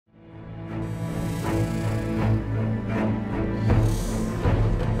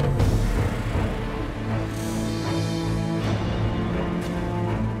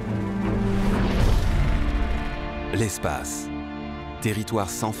L'espace, territoire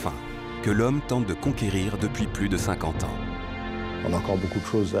sans fin, que l'homme tente de conquérir depuis plus de 50 ans. On a encore beaucoup de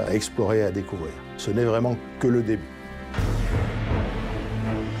choses à explorer et à découvrir. Ce n'est vraiment que le début.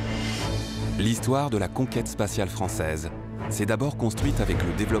 L'histoire de la conquête spatiale française s'est d'abord construite avec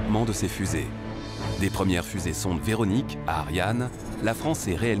le développement de ses fusées. Des premières fusées sondes Véronique à Ariane, la France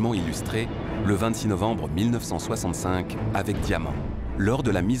est réellement illustrée le 26 novembre 1965 avec Diamant, lors de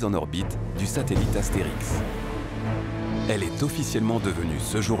la mise en orbite du satellite Astérix. Elle est officiellement devenue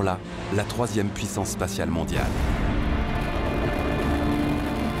ce jour-là la 3e puissance spatiale mondiale.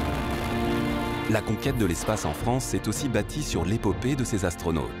 La conquête de l'espace en France s'est aussi bâtie sur l'épopée de ses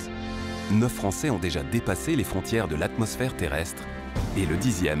astronautes. 9 Français ont déjà dépassé les frontières de l'atmosphère terrestre et le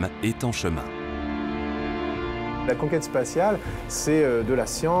 10e est en chemin. La conquête spatiale, c'est de la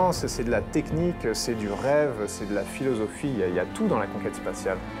science, c'est de la technique, c'est du rêve, c'est de la philosophie, il y a tout dans la conquête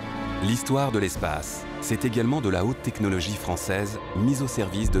spatiale. L'histoire de l'espace, c'est également de la haute technologie française mise au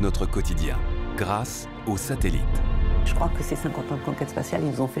service de notre quotidien, grâce aux satellites. Je crois que ces 50 ans de conquête spatiale, ils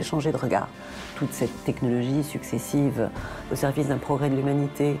nous ont fait changer de regard. Toute cette technologie successive au service d'un progrès de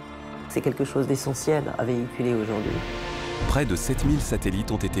l'humanité, c'est quelque chose d'essentiel à véhiculer aujourd'hui. Près de 7000 satellites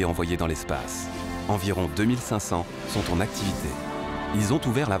ont été envoyés dans l'espace. Environ 2500 sont en activité. Ils ont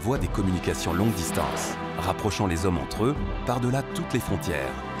ouvert la voie des communications longue distance, rapprochant les hommes entre eux par-delà toutes les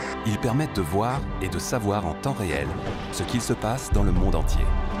frontières. Ils permettent de voir et de savoir en temps réel ce qu'il se passe dans le monde entier.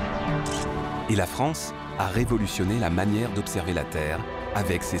 Et la France a révolutionné la manière d'observer la Terre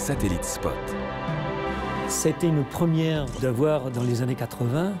avec ses satellites Spot. C'était une première d'avoir, dans les années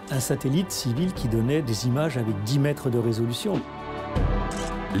 80, un satellite civil qui donnait des images avec 10 mètres de résolution.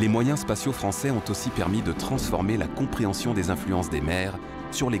 Les moyens spatiaux français ont aussi permis de transformer la compréhension des influences des mers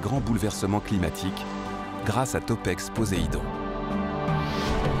sur les grands bouleversements climatiques grâce à Topex Poséidon.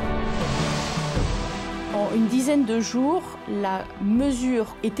 En une dizaine de jours, la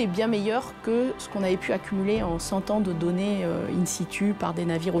mesure était bien meilleure que ce qu'on avait pu accumuler en 100 ans de données in situ par des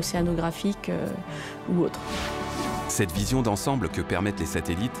navires océanographiques ou autres. Cette vision d'ensemble que permettent les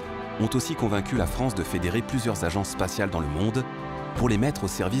satellites ont aussi convaincu la France de fédérer plusieurs agences spatiales dans le monde pour les mettre au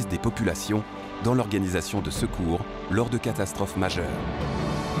service des populations dans l'organisation de secours lors de catastrophes majeures.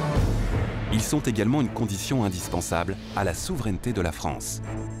 Ils sont également une condition indispensable à la souveraineté de la France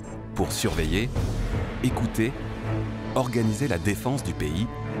pour surveiller, écouter, organiser la défense du pays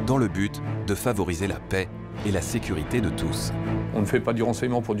dans le but de favoriser la paix et la sécurité de tous. On ne fait pas du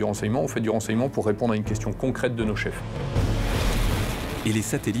renseignement pour du renseignement, on fait du renseignement pour répondre à une question concrète de nos chefs. Et les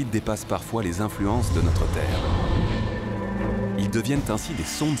satellites dépassent parfois les influences de notre Terre. Ils deviennent ainsi des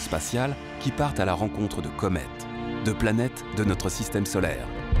sondes spatiales qui partent à la rencontre de comètes, de planètes de notre système solaire,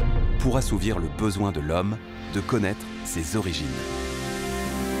 pour assouvir le besoin de l'homme de connaître ses origines.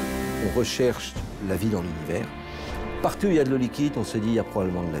 On recherche la vie dans l'univers. Partout où il y a de l'eau liquide, on se dit qu'il y a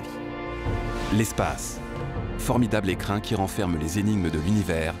probablement de la vie. L'espace, formidable écrin qui renferme les énigmes de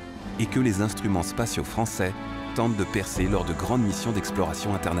l'univers et que les instruments spatiaux français tentent de percer lors de grandes missions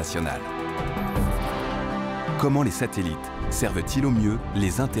d'exploration internationale. Comment les satellites servent-ils au mieux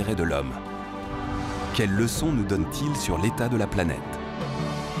les intérêts de l'homme? Quelles leçons nous donnent-ils sur l'état de la planète?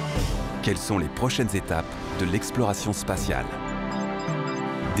 Quelles sont les prochaines étapes de l'exploration spatiale?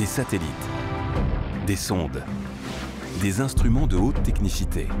 Des satellites, des sondes, des instruments de haute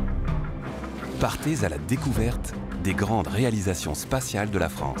technicité. Partez à la découverte des grandes réalisations spatiales de la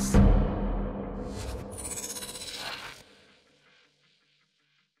France.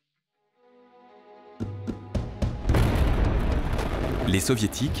 Les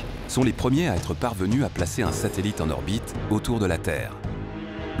Soviétiques sont les premiers à être parvenus à placer un satellite en orbite autour de la Terre.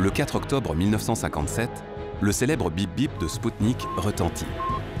 Le 4 octobre 1957, le célèbre bip-bip de Spoutnik retentit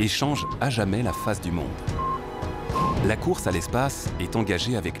et change à jamais la face du monde. La course à l'espace est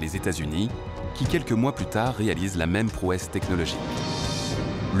engagée avec les États-Unis, qui quelques mois plus tard réalisent la même prouesse technologique.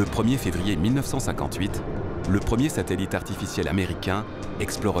 Le 1er février 1958, le premier satellite artificiel américain,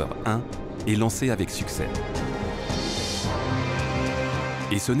 Explorer 1, est lancé avec succès.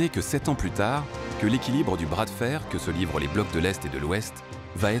 Et ce n'est que 7 ans plus tard que l'équilibre du bras de fer que se livrent les blocs de l'Est et de l'Ouest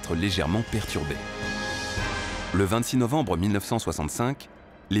va être légèrement perturbé. Le 26 novembre 1965,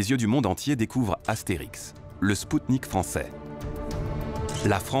 les yeux du monde entier découvrent Astérix, le Spoutnik français.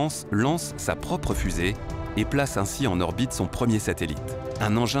 La France lance sa propre fusée et place ainsi en orbite son premier satellite,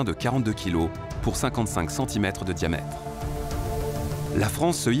 un engin de 42 kg pour 55 cm de diamètre. La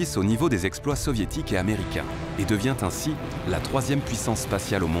France se hisse au niveau des exploits soviétiques et américains et devient ainsi la 3e puissance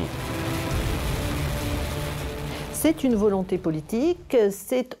spatiale au monde. C'est une volonté politique,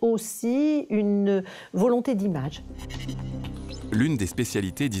 c'est aussi une volonté d'image. L'une des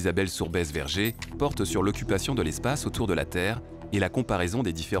spécialités d'Isabelle Sourbès-Verger porte sur l'occupation de l'espace autour de la Terre et la comparaison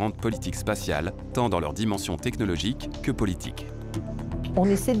des différentes politiques spatiales, tant dans leur dimension technologique que politique. On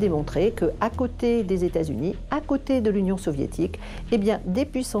essaie de démontrer qu'à côté des États-Unis, à côté de l'Union soviétique, eh bien, des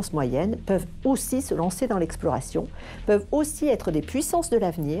puissances moyennes peuvent aussi se lancer dans l'exploration, peuvent aussi être des puissances de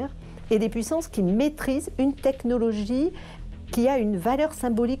l'avenir et des puissances qui maîtrisent une technologie qui a une valeur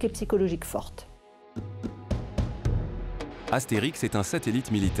symbolique et psychologique forte. Astérix est un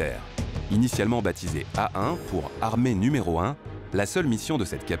satellite militaire. Initialement baptisé A1 pour Armée numéro 1, la seule mission de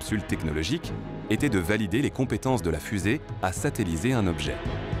cette capsule technologique était de valider les compétences de la fusée à satelliser un objet.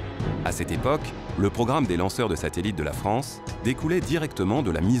 À cette époque, le programme des lanceurs de satellites de la France découlait directement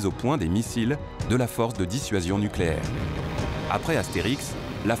de la mise au point des missiles de la force de dissuasion nucléaire. Après Astérix,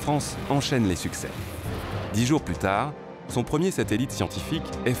 la France enchaîne les succès. 10 jours plus tard, son premier satellite scientifique,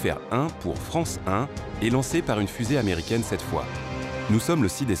 FR1 pour France 1, est lancé par une fusée américaine cette fois. Nous sommes le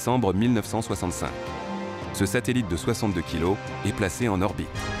 6 décembre 1965. Ce satellite de 62 kg est placé en orbite.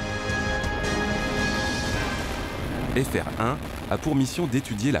 FR1 a pour mission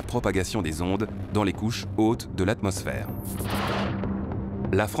d'étudier la propagation des ondes dans les couches hautes de l'atmosphère.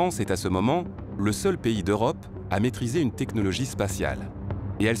 La France est à ce moment le seul pays d'Europe à maîtriser une technologie spatiale.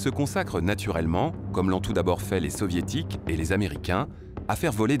 Et elle se consacre naturellement, comme l'ont tout d'abord fait les Soviétiques et les Américains, à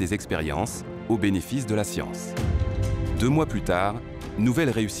faire voler des expériences au bénéfice de la science. 2 mois plus tard,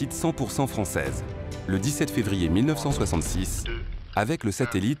 nouvelle réussite 100% française, le 17 février 1966, avec le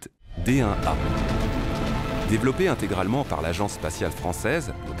satellite D1A. Développé intégralement par l'Agence spatiale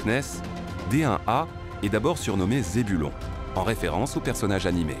française, le CNES, D1A est d'abord surnommé Zébulon, en référence au personnage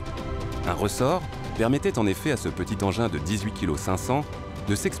animé. Un ressort permettait en effet à ce petit engin de 18,5 kg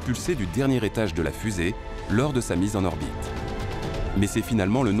de s'expulser du dernier étage de la fusée lors de sa mise en orbite. Mais c'est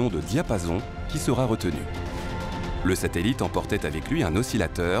finalement le nom de diapason qui sera retenu. Le satellite emportait avec lui un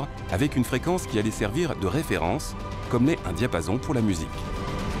oscillateur avec une fréquence qui allait servir de référence, comme l'est un diapason pour la musique.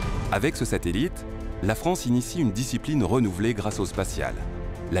 Avec ce satellite, la France initie une discipline renouvelée grâce au spatial,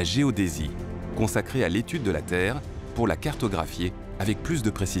 la géodésie, consacrée à l'étude de la Terre pour la cartographier avec plus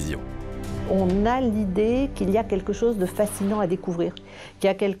de précision. On a l'idée qu'il y a quelque chose de fascinant à découvrir, qu'il y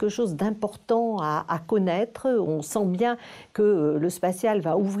a quelque chose d'important à connaître. On sent bien que le spatial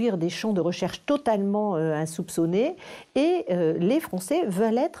va ouvrir des champs de recherche totalement insoupçonnés et les Français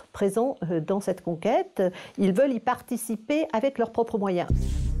veulent être présents dans cette conquête. Ils veulent y participer avec leurs propres moyens.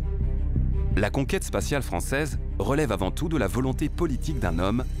 La conquête spatiale française relève avant tout de la volonté politique d'un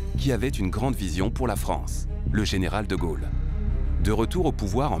homme qui avait une grande vision pour la France, le général de Gaulle. De retour au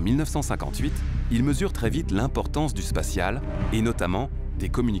pouvoir en 1958, il mesure très vite l'importance du spatial et notamment des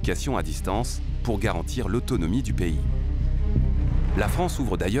communications à distance pour garantir l'autonomie du pays. La France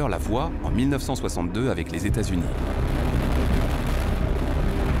ouvre d'ailleurs la voie en 1962 avec les États-Unis.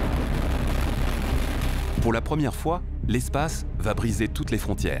 Pour la première fois, l'espace va briser toutes les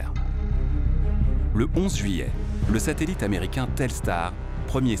frontières. Le 11 juillet, le satellite américain Telstar,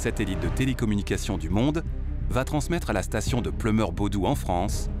 premier satellite de télécommunication du monde, va transmettre à la station de Pleumeur-Baudou en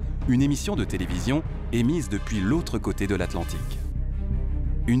France une émission de télévision émise depuis l'autre côté de l'Atlantique.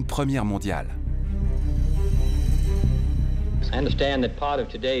 Une première mondiale. I understand that part of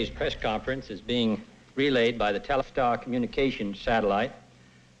today's press conference is being relayed by the Telstar communications satellite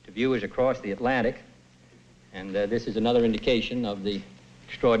to viewers across the Atlantic, and this is another indication of the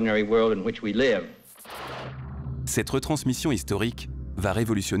extraordinary world in which we live. Cette retransmission historique va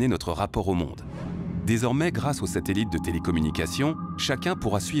révolutionner notre rapport au monde. Désormais, grâce aux satellites de télécommunication, chacun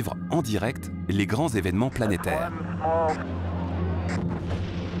pourra suivre en direct les grands événements planétaires.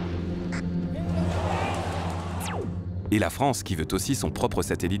 Et la France, qui veut aussi son propre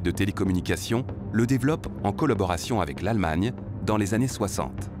satellite de télécommunication, le développe en collaboration avec l'Allemagne dans les années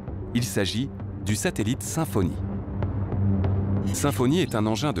 60. Il s'agit du satellite Symphonie. Symphonie est un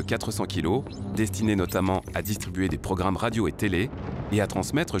engin de 400 kg, destiné notamment à distribuer des programmes radio et télé et à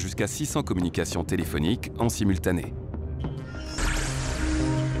transmettre jusqu'à 600 communications téléphoniques en simultané.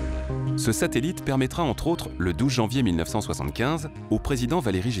 Ce satellite permettra entre autres, le 12 janvier 1975, au président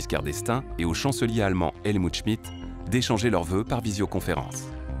Valéry Giscard d'Estaing et au chancelier allemand Helmut Schmidt d'échanger leurs vœux par visioconférence.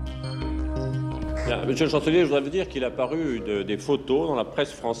 Bien, monsieur le chancelier, je voudrais vous dire qu'il a paru des photos dans la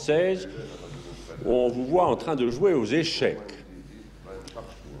presse française où on vous voit en train de jouer aux échecs.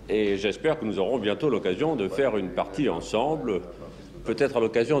 Et j'espère que nous aurons bientôt l'occasion de faire une partie ensemble, peut-être à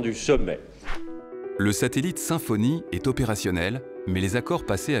l'occasion du sommet. Le satellite Symphonie est opérationnel, mais les accords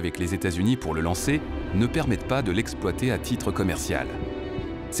passés avec les États-Unis pour le lancer ne permettent pas de l'exploiter à titre commercial.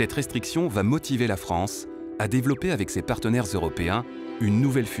 Cette restriction va motiver la France à développer avec ses partenaires européens une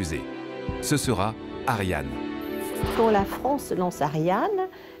nouvelle fusée. Ce sera Ariane. Quand la France lance Ariane,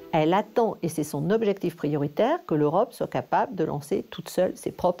 elle attend, et c'est son objectif prioritaire, que l'Europe soit capable de lancer toute seule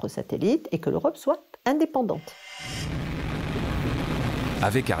ses propres satellites et que l'Europe soit indépendante.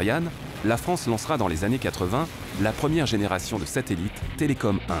 Avec Ariane, la France lancera dans les années 80 la première génération de satellites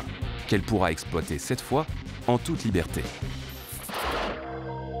Télécom 1, qu'elle pourra exploiter cette fois en toute liberté.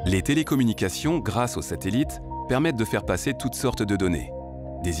 Les télécommunications, grâce aux satellites, permettent de faire passer toutes sortes de données.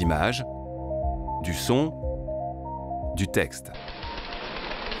 Des images, du son, du texte.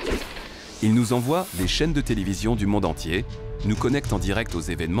 Ils nous envoient des chaînes de télévision du monde entier, nous connectent en direct aux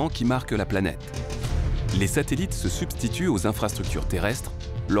événements qui marquent la planète. Les satellites se substituent aux infrastructures terrestres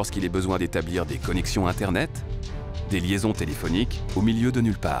lorsqu'il est besoin d'établir des connexions Internet, des liaisons téléphoniques au milieu de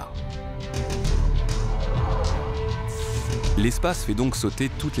nulle part. L'espace fait donc sauter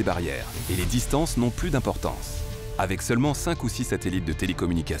toutes les barrières et les distances n'ont plus d'importance. Avec seulement 5 ou 6 satellites de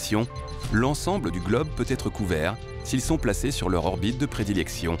télécommunication, l'ensemble du globe peut être couvert s'ils sont placés sur leur orbite de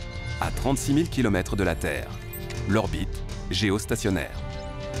prédilection à 36 000 km de la Terre, l'orbite géostationnaire.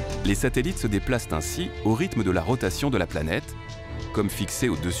 Les satellites se déplacent ainsi au rythme de la rotation de la planète, comme fixés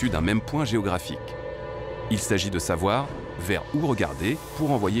au-dessus d'un même point géographique. Il s'agit de savoir vers où regarder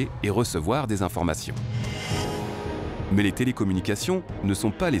pour envoyer et recevoir des informations. Mais les télécommunications ne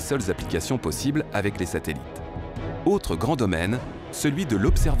sont pas les seules applications possibles avec les satellites. Autre grand domaine, celui de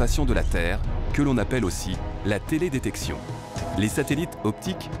l'observation de la Terre, que l'on appelle aussi la télédétection. Les satellites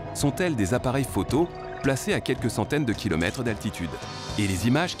optiques sont tels des appareils photo placés à quelques centaines de kilomètres d'altitude. Et les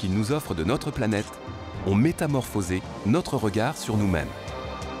images qu'ils nous offrent de notre planète ont métamorphosé notre regard sur nous-mêmes.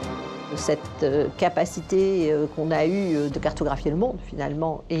 Cette capacité qu'on a eue de cartographier le monde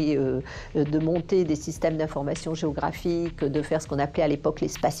finalement et de monter des systèmes d'information géographique, de faire ce qu'on appelait à l'époque les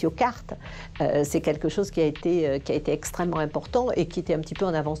spatiocartes, c'est quelque chose qui a été extrêmement important et qui était un petit peu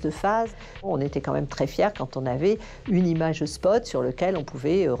en avance de phase. On était quand même très fiers quand on avait une image spot sur laquelle on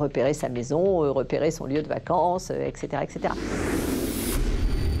pouvait repérer sa maison, repérer son lieu de vacances, etc., etc.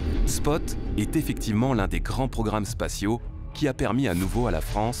 Spot est effectivement l'un des grands programmes spatiaux qui a permis à nouveau à la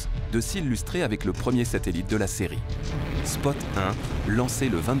France de s'illustrer avec le premier satellite de la série. Spot 1, lancé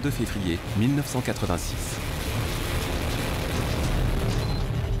le 22 février 1986.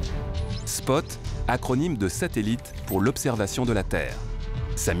 Spot, acronyme de satellite pour l'observation de la Terre.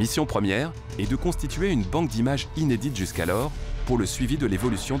 Sa mission première est de constituer une banque d'images inédite jusqu'alors pour le suivi de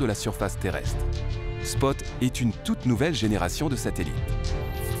l'évolution de la surface terrestre. Spot est une toute nouvelle génération de satellites.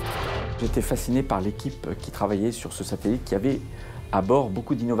 J'étais fasciné par l'équipe qui travaillait sur ce satellite qui avait à bord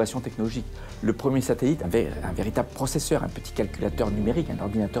beaucoup d'innovations technologiques. Le premier satellite avait un véritable processeur, un petit calculateur numérique, un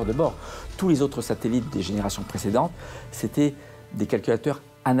ordinateur de bord. Tous les autres satellites des générations précédentes, c'était des calculateurs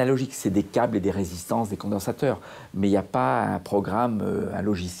analogiques. C'est des câbles et des résistances, des condensateurs. Mais il n'y a pas un programme, un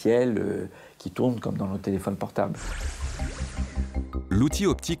logiciel qui tourne comme dans nos téléphones portables. L'outil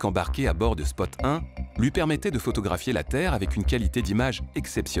optique embarqué à bord de Spot 1 lui permettait de photographier la Terre avec une qualité d'image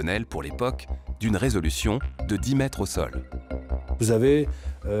exceptionnelle pour l'époque, d'une résolution de 10 mètres au sol. Vous avez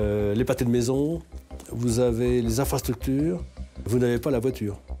les pâtés de maison, vous avez les infrastructures, vous n'avez pas la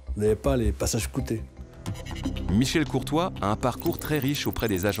voiture, vous n'avez pas les passages coûtés. Michel Courtois a un parcours très riche auprès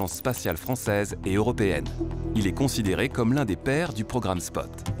des agences spatiales françaises et européennes. Il est considéré comme l'un des pères du programme Spot.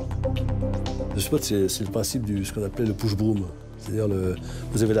 Le Spot, c'est le principe de ce qu'on appelait le push-broom. C'est-à-dire,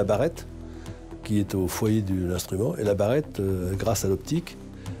 vous avez la barrette qui est au foyer de l'instrument, et la barrette, grâce à l'optique,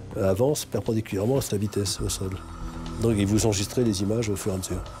 avance perpendiculairement à sa vitesse au sol. Donc, il vous enregistrez les images au fur et à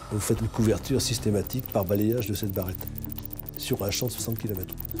mesure. Vous faites une couverture systématique par balayage de cette barrette, sur un champ de 60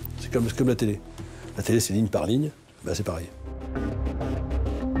 km. C'est comme la télé. La télé, c'est ligne par ligne, ben, c'est pareil.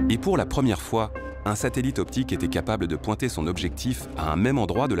 Et pour la première fois, un satellite optique était capable de pointer son objectif à un même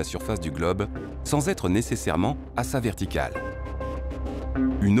endroit de la surface du globe, sans être nécessairement à sa verticale.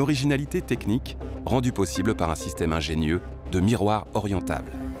 Une originalité technique rendue possible par un système ingénieux de miroir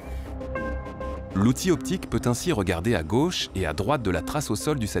orientable. L'outil optique peut ainsi regarder à gauche et à droite de la trace au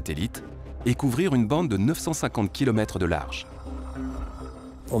sol du satellite et couvrir une bande de 950 km de large.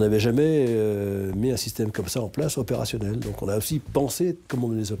 On n'avait jamais mis un système comme ça en place opérationnel. Donc on a aussi pensé comment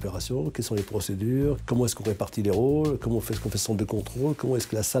mener les opérations, quelles sont les procédures, comment est-ce qu'on répartit les rôles, comment est-ce qu'on fait le centre de contrôle, comment est-ce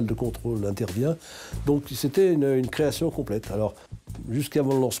que la salle de contrôle intervient. Donc c'était une création complète. Alors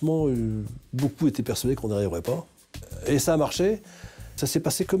jusqu'avant le lancement, beaucoup étaient persuadés qu'on n'y arriverait pas. Et ça a marché. Ça s'est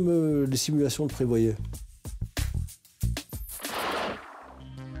passé comme les simulations le prévoyaient.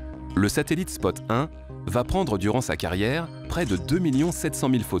 Le satellite Spot 1 va prendre durant sa carrière près de 2 700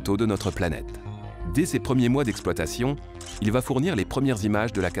 000 photos de notre planète. Dès ses premiers mois d'exploitation, il va fournir les premières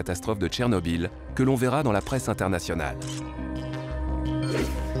images de la catastrophe de Tchernobyl que l'on verra dans la presse internationale.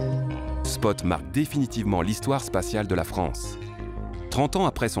 Spot marque définitivement l'histoire spatiale de la France. 30 ans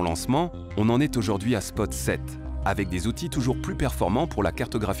après son lancement, on en est aujourd'hui à Spot 7, avec des outils toujours plus performants pour la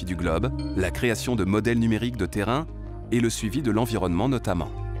cartographie du globe, la création de modèles numériques de terrain et le suivi de l'environnement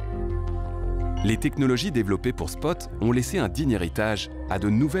notamment. Les technologies développées pour Spot ont laissé un digne héritage à de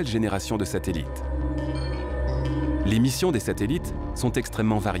nouvelles générations de satellites. Les missions des satellites sont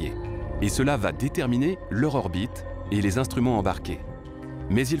extrêmement variées, et cela va déterminer leur orbite et les instruments embarqués.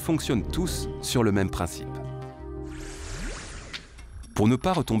 Mais ils fonctionnent tous sur le même principe. Pour ne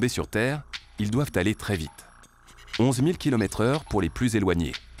pas retomber sur Terre, ils doivent aller très vite. 11 000 km/h pour les plus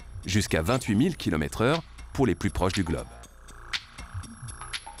éloignés, jusqu'à 28 000 km/h pour les plus proches du globe.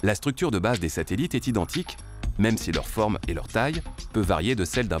 La structure de base des satellites est identique, même si leur forme et leur taille peut varier de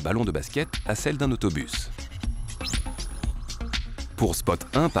celle d'un ballon de basket à celle d'un autobus. Pour Spot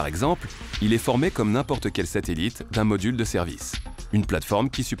 1, par exemple, il est formé comme n'importe quel satellite d'un module de service, une plateforme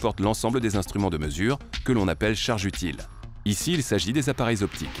qui supporte l'ensemble des instruments de mesure que l'on appelle charge utile. Ici, il s'agit des appareils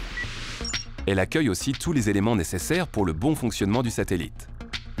optiques. Elle accueille aussi tous les éléments nécessaires pour le bon fonctionnement du satellite.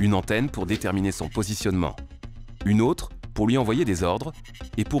 Une antenne pour déterminer son positionnement, une autre pour lui envoyer des ordres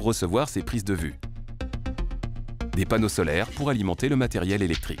et pour recevoir ses prises de vue. Des panneaux solaires pour alimenter le matériel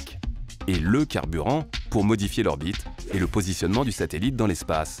électrique. Et le carburant pour modifier l'orbite et le positionnement du satellite dans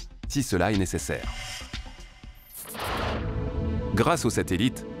l'espace, si cela est nécessaire. Grâce aux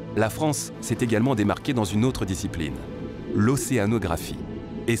satellites, la France s'est également démarquée dans une autre discipline, l'océanographie,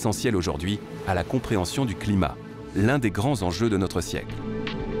 essentielle aujourd'hui à la compréhension du climat, l'un des grands enjeux de notre siècle.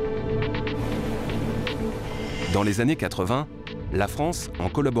 Dans les années 80, la France, en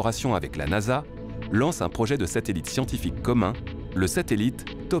collaboration avec la NASA, lance un projet de satellite scientifique commun, le satellite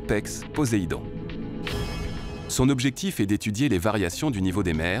Topex-Poséidon. Son objectif est d'étudier les variations du niveau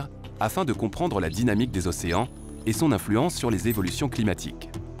des mers afin de comprendre la dynamique des océans et son influence sur les évolutions climatiques.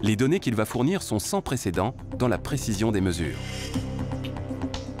 Les données qu'il va fournir sont sans précédent dans la précision des mesures.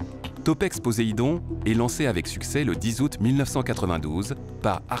 Topex-Poséidon est lancé avec succès le 10 août 1992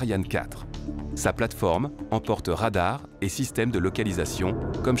 par Ariane 4. Sa plateforme emporte radar et système de localisation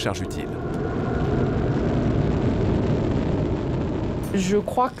comme charge utile. Je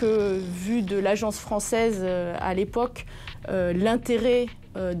crois que, vu de l'agence française à l'époque, l'intérêt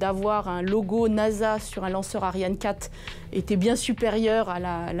d'avoir un logo NASA sur un lanceur Ariane 4 était bien supérieur à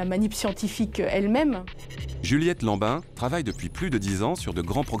la manip scientifique elle-même. Juliette Lambin travaille depuis plus de 10 ans sur de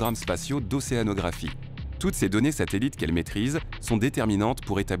grands programmes spatiaux d'océanographie. Toutes ces données satellites qu'elle maîtrise sont déterminantes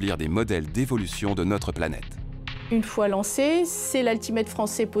pour établir des modèles d'évolution de notre planète. Une fois lancé, c'est l'altimètre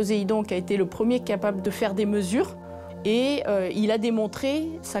français Poséidon qui a été le premier capable de faire des mesures. Et il a démontré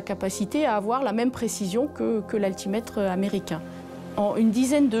sa capacité à avoir la même précision que l'altimètre américain. En une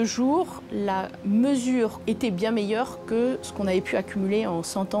dizaine de jours, la mesure était bien meilleure que ce qu'on avait pu accumuler en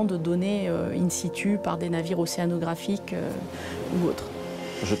 100 ans de données in situ par des navires océanographiques ou autres.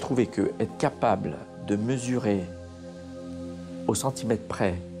 Je trouvais qu'être capable de mesurer au centimètre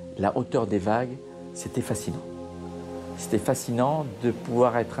près la hauteur des vagues, c'était fascinant. C'était fascinant de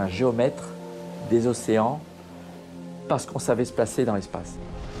pouvoir être un géomètre des océans parce qu'on savait se placer dans l'espace.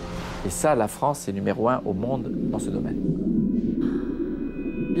 Et ça, la France est numéro 1 au monde dans ce domaine.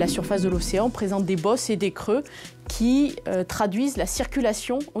 La surface de l'océan présente des bosses et des creux qui traduisent la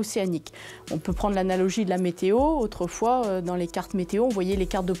circulation océanique. On peut prendre l'analogie de la météo. Autrefois, dans les cartes météo, on voyait les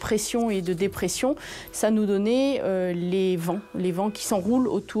cartes de pression et de dépression. Ça nous donnait les vents qui s'enroulent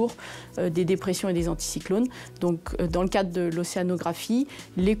autour des dépressions et des anticyclones. Donc, dans le cadre de l'océanographie,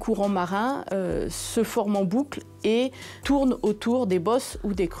 les courants marins se forment en boucle et tournent autour des bosses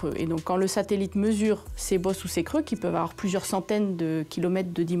ou des creux. Et donc, quand le satellite mesure ces bosses ou ces creux, qui peuvent avoir plusieurs centaines de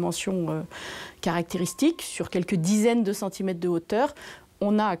kilomètres de dimension caractéristiques, sur quelques dizaines de centimètres de hauteur,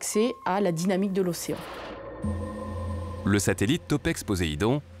 on a accès à la dynamique de l'océan. Le satellite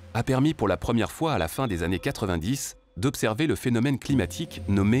Topex-Poséidon a permis pour la première fois à la fin des années 90 d'observer le phénomène climatique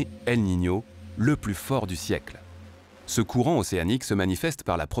nommé El Niño, le plus fort du siècle. Ce courant océanique se manifeste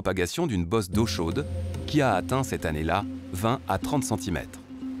par la propagation d'une bosse d'eau chaude qui a atteint cette année-là 20 à 30 cm.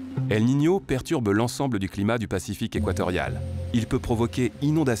 El Niño perturbe l'ensemble du climat du Pacifique équatorial. Il peut provoquer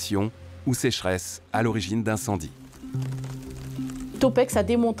inondations ou sécheresse à l'origine d'incendies. Topex a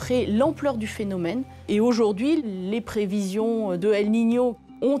démontré l'ampleur du phénomène et aujourd'hui, les prévisions de El Niño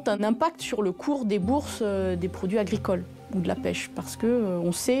ont un impact sur le cours des bourses des produits agricoles ou de la pêche parce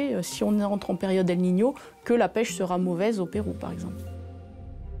qu'on sait, si on entre en période El Niño, que la pêche sera mauvaise au Pérou, par exemple.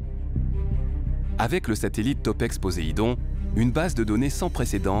 Avec le satellite Topex-Poséidon, une base de données sans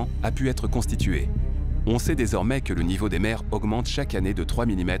précédent a pu être constituée. On sait désormais que le niveau des mers augmente chaque année de 3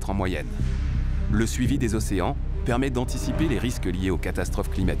 mm en moyenne. Le suivi des océans permet d'anticiper les risques liés aux catastrophes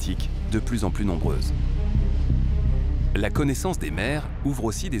climatiques de plus en plus nombreuses. La connaissance des mers ouvre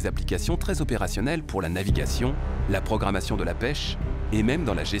aussi des applications très opérationnelles pour la navigation, la programmation de la pêche et même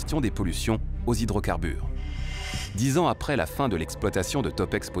dans la gestion des pollutions aux hydrocarbures. 10 ans après la fin de l'exploitation de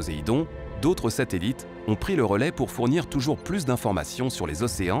Topex-Poséidon, d'autres satellites ont pris le relais pour fournir toujours plus d'informations sur les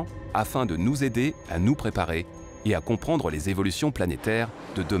océans afin de nous aider à nous préparer et à comprendre les évolutions planétaires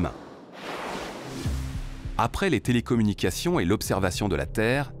de demain. Après les télécommunications et l'observation de la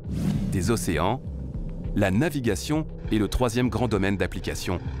Terre, des océans, la navigation est le troisième grand domaine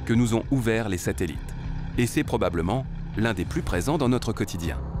d'application que nous ont ouvert les satellites. Et c'est probablement l'un des plus présents dans notre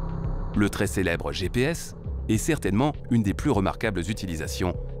quotidien. Le très célèbre GPS est certainement une des plus remarquables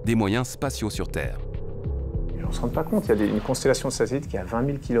utilisations des moyens spatiaux sur Terre. On ne se rend pas compte, il y a une constellation de satellites qui a 20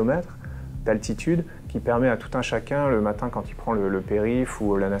 000 km d'altitude qui permet à tout un chacun, le matin quand il prend le périph'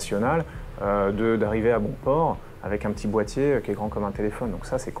 ou la nationale, d'arriver à bon port avec un petit boîtier qui est grand comme un téléphone. Donc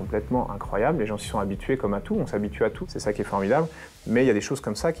ça, c'est complètement incroyable. Les gens s'y sont habitués comme à tout, on s'habitue à tout, c'est ça qui est formidable. Mais il y a des choses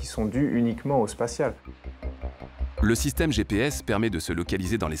comme ça qui sont dues uniquement au spatial. Le système GPS permet de se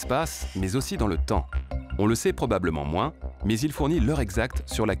localiser dans l'espace, mais aussi dans le temps. On le sait probablement moins, mais il fournit l'heure exacte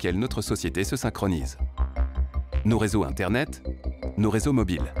sur laquelle notre société se synchronise. Nos réseaux Internet, nos réseaux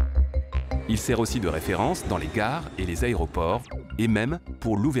mobiles. Il sert aussi de référence dans les gares et les aéroports, et même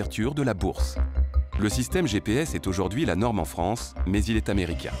pour l'ouverture de la bourse. Le système GPS est aujourd'hui la norme en France, mais il est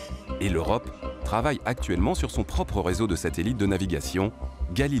américain. Et l'Europe travaille actuellement sur son propre réseau de satellites de navigation,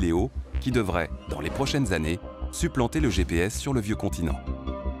 Galileo, qui devrait, dans les prochaines années, supplanter le GPS sur le vieux continent.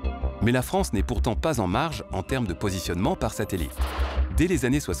 Mais la France n'est pourtant pas en marge en termes de positionnement par satellite. Dès les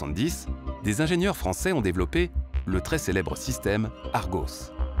années 70, des ingénieurs français ont développé le très célèbre système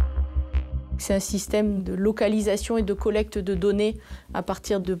Argos. C'est un système de localisation et de collecte de données à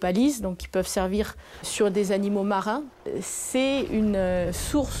partir de balises, donc qui peuvent servir sur des animaux marins. C'est une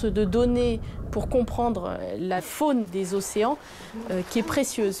source de données pour comprendre la faune des océans qui est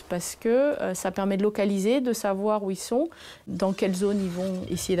précieuse parce que ça permet de localiser, de savoir où ils sont, dans quelle zone ils vont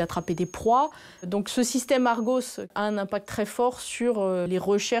essayer d'attraper des proies. Donc ce système Argos a un impact très fort sur les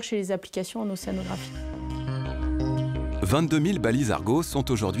recherches et les applications en océanographie. 22 000 balises Argos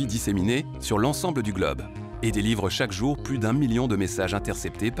sont aujourd'hui disséminées sur l'ensemble du globe et délivrent chaque jour plus d'1 million de messages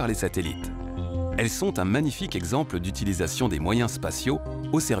interceptés par les satellites. Elles sont un magnifique exemple d'utilisation des moyens spatiaux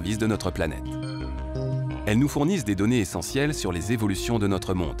au service de notre planète. Elles nous fournissent des données essentielles sur les évolutions de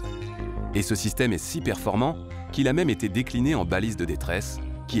notre monde. Et ce système est si performant qu'il a même été décliné en balises de détresse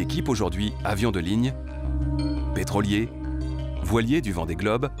qui équipent aujourd'hui avions de ligne, pétroliers, voiliers du Vendée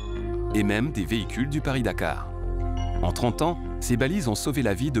Globe et même des véhicules du Paris-Dakar. En 30 ans, ces balises ont sauvé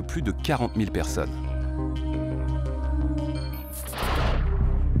la vie de plus de 40 000 personnes.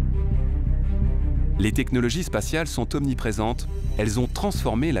 Les technologies spatiales sont omniprésentes. Elles ont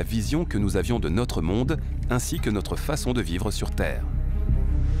transformé la vision que nous avions de notre monde ainsi que notre façon de vivre sur Terre.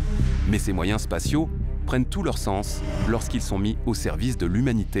 Mais ces moyens spatiaux prennent tout leur sens lorsqu'ils sont mis au service de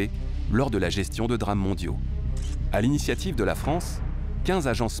l'humanité lors de la gestion de drames mondiaux. À l'initiative de la France, 15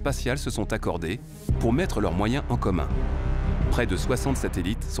 agences spatiales se sont accordées pour mettre leurs moyens en commun. Près de 60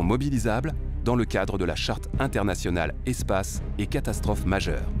 satellites sont mobilisables dans le cadre de la Charte internationale espace et catastrophes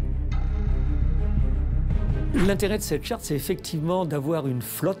majeures. L'intérêt de cette charte, c'est effectivement d'avoir une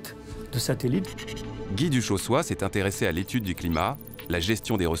flotte de satellites. Guy Duchossois s'est intéressé à l'étude du climat, la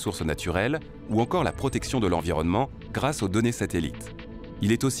gestion des ressources naturelles ou encore la protection de l'environnement grâce aux données satellites.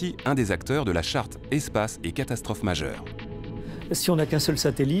 Il est aussi un des acteurs de la Charte espace et catastrophes majeures. Si on n'a qu'un seul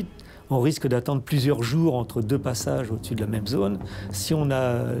satellite, on risque d'attendre plusieurs jours entre deux passages au-dessus de la même zone. Si on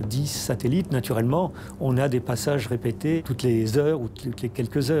a 10 satellites, naturellement, on a des passages répétés toutes les heures ou toutes les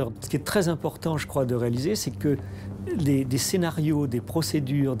quelques heures. Ce qui est très important, je crois, de réaliser, c'est que des scénarios, des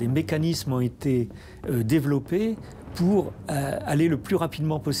procédures, des mécanismes ont été développés pour aller le plus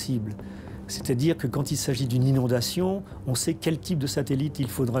rapidement possible. C'est-à-dire que quand il s'agit d'une inondation, on sait quel type de satellite il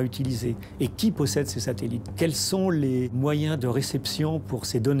faudra utiliser et qui possède ces satellites. Quels sont les moyens de réception pour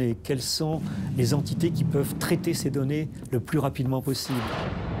ces données? Quelles sont les entités qui peuvent traiter ces données le plus rapidement possible?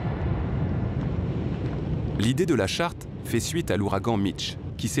 L'idée de la charte fait suite à l'ouragan Mitch,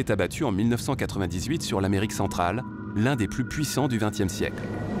 qui s'est abattu en 1998 sur l'Amérique centrale, l'un des plus puissants du XXe siècle.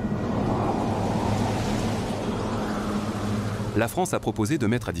 La France a proposé de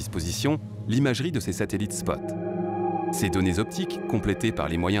mettre à disposition l'imagerie de ces satellites spot. Ces données optiques, complétées par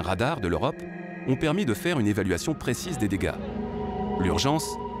les moyens radars de l'Europe, ont permis de faire une évaluation précise des dégâts. L'urgence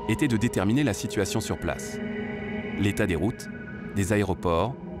était de déterminer la situation sur place. L'état des routes, des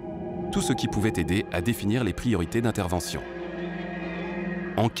aéroports, tout ce qui pouvait aider à définir les priorités d'intervention.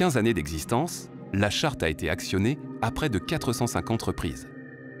 En 15 années d'existence, la charte a été actionnée à près de 450 reprises.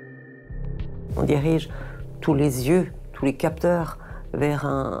 On dirige tous les yeux, tous les capteurs vers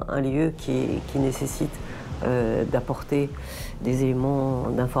un lieu qui nécessite d'apporter des éléments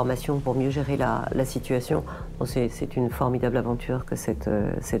d'information pour mieux gérer la situation. Bon, c'est une formidable aventure que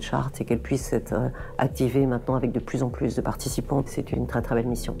cette charte et qu'elle puisse être activée maintenant avec de plus en plus de participants. C'est une très très belle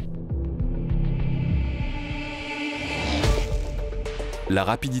mission. La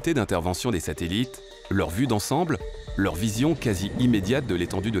rapidité d'intervention des satellites, leur vue d'ensemble, leur vision quasi immédiate de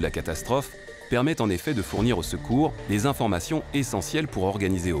l'étendue de la catastrophe permettent en effet de fournir aux secours des informations essentielles pour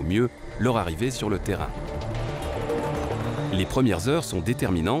organiser au mieux leur arrivée sur le terrain. Les premières heures sont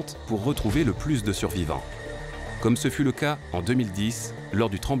déterminantes pour retrouver le plus de survivants, comme ce fut le cas en 2010 lors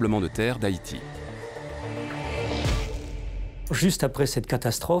du tremblement de terre d'Haïti. Juste après cette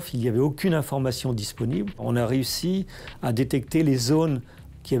catastrophe, il n'y avait aucune information disponible. On a réussi à détecter les zones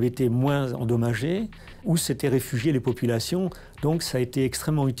qui avaient été moins endommagées, où s'étaient réfugiées les populations. Donc ça a été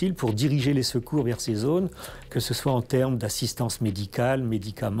extrêmement utile pour diriger les secours vers ces zones, que ce soit en termes d'assistance médicale,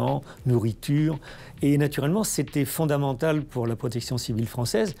 médicaments, nourriture. Et naturellement, c'était fondamental pour la protection civile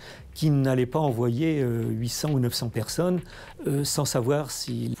française qui n'allait pas envoyer 800 ou 900 personnes sans savoir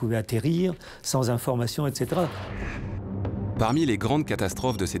s'ils pouvaient atterrir, sans information, etc. Parmi les grandes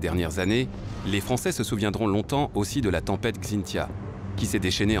catastrophes de ces dernières années, les Français se souviendront longtemps aussi de la tempête Xynthia, qui s'est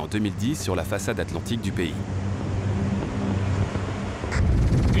déchaînée en 2010 sur la façade atlantique du pays.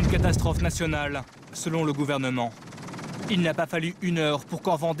 Une catastrophe nationale, selon le gouvernement. Il n'a pas fallu 1 heure pour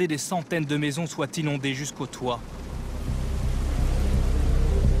qu'en Vendée, des centaines de maisons soient inondées jusqu'au toit.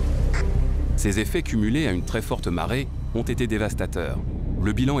 Ces effets cumulés à une très forte marée ont été dévastateurs.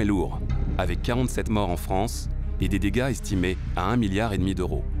 Le bilan est lourd, avec 47 morts en France et des dégâts estimés à 1,5 milliard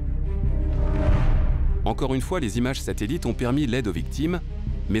d'euros. Encore une fois, les images satellites ont permis l'aide aux victimes,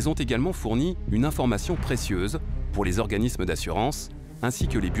 mais ont également fourni une information précieuse pour les organismes d'assurance ainsi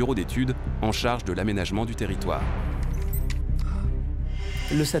que les bureaux d'études en charge de l'aménagement du territoire.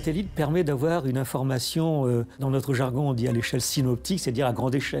 Le satellite permet d'avoir une information, dans notre jargon on dit à l'échelle synoptique, c'est-à-dire à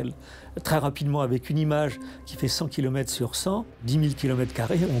grande échelle. Très rapidement, avec une image qui fait 100 km sur 100, 10 000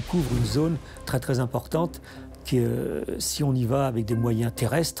 km², on couvre une zone très très importante qui, si on y va avec des moyens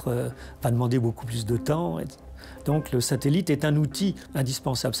terrestres, va demander beaucoup plus de temps. Donc le satellite est un outil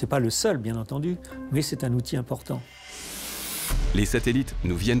indispensable. Ce n'est pas le seul, bien entendu, mais c'est un outil important. Les satellites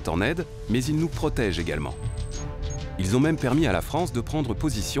nous viennent en aide, mais ils nous protègent également. Ils ont même permis à la France de prendre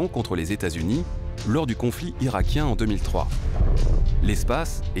position contre les États-Unis lors du conflit irakien en 2003.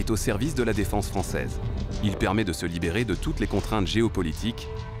 L'espace est au service de la défense française. Il permet de se libérer de toutes les contraintes géopolitiques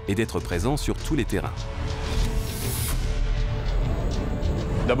et d'être présent sur tous les terrains.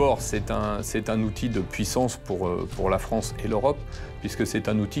 D'abord, c'est un outil de puissance pour la France et l'Europe, puisque c'est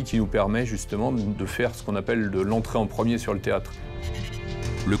un outil qui nous permet justement de faire ce qu'on appelle de l'entrée en premier sur le théâtre.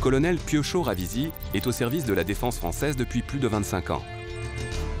 Le colonel Piochot-Ravisi est au service de la défense française depuis plus de 25 ans.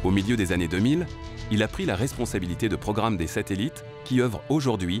 Au milieu des années 2000, il a pris la responsabilité de programme des satellites qui œuvrent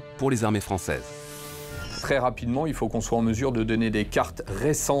aujourd'hui pour les armées françaises. Très rapidement, il faut qu'on soit en mesure de donner des cartes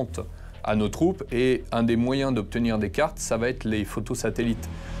récentes à nos troupes, et un des moyens d'obtenir des cartes, ça va être les photos satellites.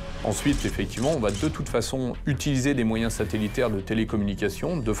 Ensuite, effectivement, on va de toute façon utiliser des moyens satellitaires de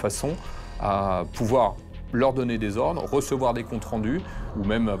télécommunication de façon à pouvoir leur donner des ordres, recevoir des comptes rendus, ou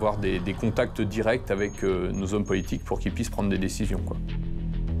même avoir des contacts directs avec nos hommes politiques pour qu'ils puissent prendre des décisions, quoi.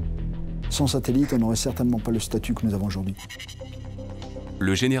 Sans satellite, on n'aurait certainement pas le statut que nous avons aujourd'hui.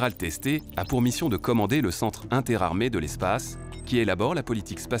 Le général Testé a pour mission de commander le centre interarmé de l'espace, qui élabore la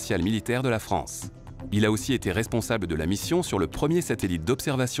politique spatiale militaire de la France. Il a aussi été responsable de la mission sur le premier satellite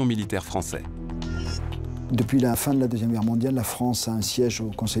d'observation militaire français. Depuis la fin de la Deuxième Guerre mondiale, la France a un siège au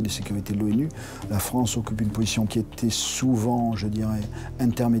Conseil de sécurité de l'ONU. La France occupe une position qui était souvent, je dirais,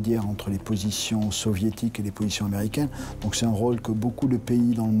 intermédiaire entre les positions soviétiques et les positions américaines. Donc c'est un rôle que beaucoup de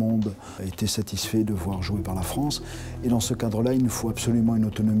pays dans le monde étaient satisfaits de voir joué par la France. Et dans ce cadre-là, il nous faut absolument une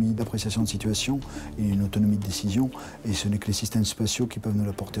autonomie d'appréciation de situation et une autonomie de décision. Et ce n'est que les systèmes spatiaux qui peuvent nous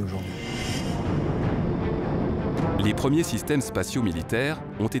l'apporter aujourd'hui. Les premiers systèmes spatiaux militaires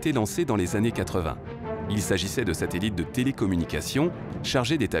ont été lancés dans les années 80. Il s'agissait de satellites de télécommunication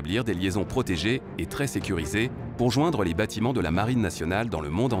chargés d'établir des liaisons protégées et très sécurisées pour joindre les bâtiments de la Marine nationale dans le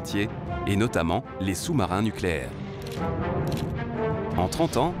monde entier et notamment les sous-marins nucléaires. En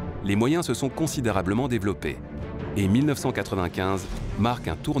 30 ans, les moyens se sont considérablement développés et 1995 marque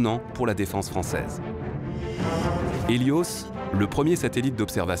un tournant pour la défense française. Hélios, le premier satellite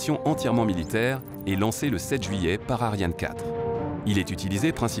d'observation entièrement militaire, est lancé le 7 juillet par Ariane 4. Il est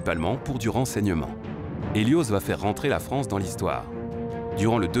utilisé principalement pour du renseignement. Hélios va faire rentrer la France dans l'histoire.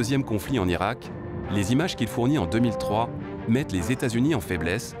 Durant le deuxième conflit en Irak, les images qu'il fournit en 2003 mettent les États-Unis en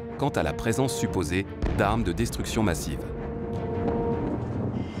faiblesse quant à la présence supposée d'armes de destruction massive.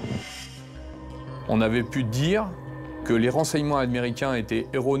 On avait pu dire que les renseignements américains étaient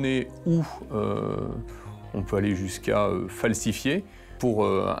erronés ou on peut aller jusqu'à falsifier pour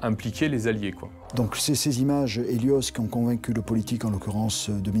impliquer les alliés, quoi. Donc c'est ces images, Hélios, qui ont convaincu le politique, en l'occurrence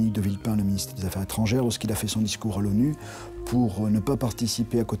Dominique de Villepin, le ministre des Affaires étrangères, lorsqu'il a fait son discours à l'ONU, pour ne pas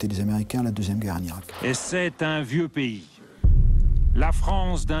participer à côté des Américains à la Deuxième Guerre en Irak. Et c'est un vieux pays, la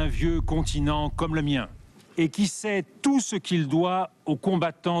France d'un vieux continent comme le mien, et qui sait tout ce qu'il doit aux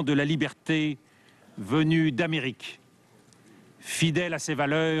combattants de la liberté venus d'Amérique. Fidèle à ses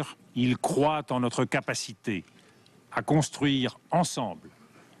valeurs, il croit en notre capacité à construire ensemble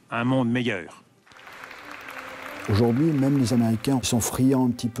un monde meilleur. Aujourd'hui, même les Américains sont friands un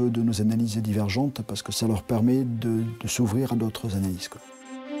petit peu de nos analyses divergentes parce que ça leur permet de s'ouvrir à d'autres analyses, quoi.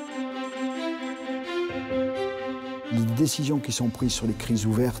 Les décisions qui sont prises sur les crises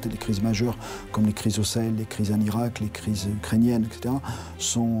ouvertes et les crises majeures, comme les crises au Sahel, les crises en Irak, les crises ukrainiennes, etc.,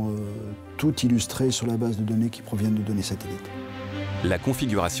 sont toutes illustrées sur la base de données qui proviennent de données satellites. La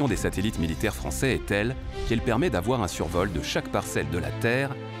configuration des satellites militaires français est telle qu'elle permet d'avoir un survol de chaque parcelle de la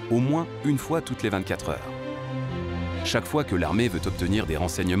Terre au moins une fois toutes les 24 heures. Chaque fois que l'armée veut obtenir des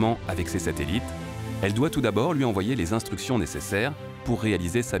renseignements avec ses satellites, elle doit tout d'abord lui envoyer les instructions nécessaires pour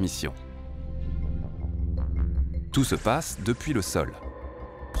réaliser sa mission. Tout se passe depuis le sol.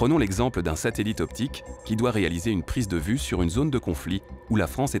 Prenons l'exemple d'un satellite optique qui doit réaliser une prise de vue sur une zone de conflit où la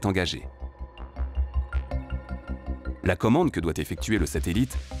France est engagée. La commande que doit effectuer le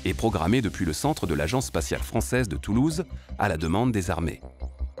satellite est programmée depuis le centre de l'Agence spatiale française de Toulouse à la demande des armées.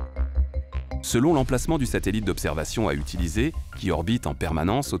 Selon l'emplacement du satellite d'observation à utiliser, qui orbite en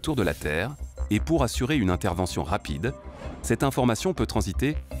permanence autour de la Terre, et pour assurer une intervention rapide, cette information peut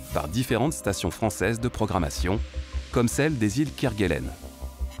transiter par différentes stations françaises de programmation, comme celle des îles Kerguelen.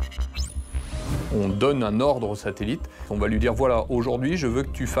 On donne un ordre au satellite, on va lui dire voilà, aujourd'hui je veux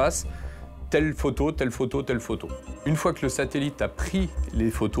que tu fasses telle photo, telle photo, telle photo. Une fois que le satellite a pris les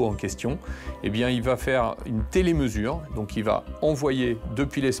photos en question, eh bien, il va faire une télémesure, donc il va envoyer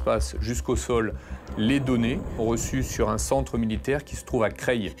depuis l'espace jusqu'au sol les données reçues sur un centre militaire qui se trouve à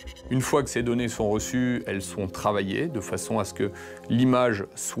Creil. Une fois que ces données sont reçues, elles sont travaillées de façon à ce que l'image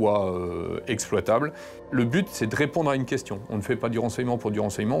soit exploitable. Le but, c'est de répondre à une question. On ne fait pas du renseignement pour du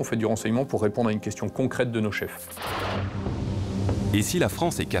renseignement, on fait du renseignement pour répondre à une question concrète de nos chefs. Et si la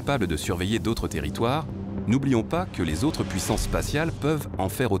France est capable de surveiller d'autres territoires, n'oublions pas que les autres puissances spatiales peuvent en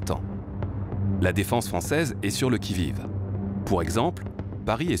faire autant. La défense française est sur le qui-vive. Pour exemple,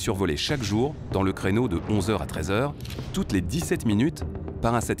 Paris est survolé chaque jour, dans le créneau de 11h à 13h, toutes les 17 minutes,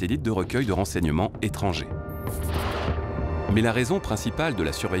 par un satellite de recueil de renseignements étrangers. Mais la raison principale de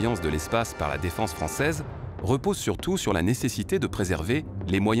la surveillance de l'espace par la défense française repose surtout sur la nécessité de préserver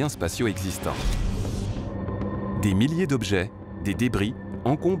les moyens spatiaux existants. Des milliers d'objets, des débris,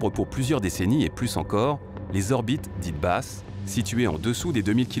 encombrent pour plusieurs décennies et plus encore les orbites dites basses, situées en dessous des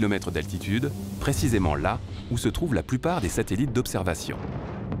 2000 km d'altitude, précisément là où se trouvent la plupart des satellites d'observation.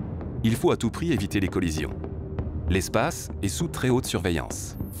 Il faut à tout prix éviter les collisions. L'espace est sous très haute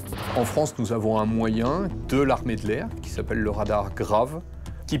surveillance. En France, nous avons un moyen de l'armée de l'air qui s'appelle le radar grave,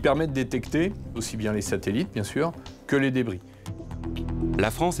 qui permet de détecter aussi bien les satellites, bien sûr, que les débris.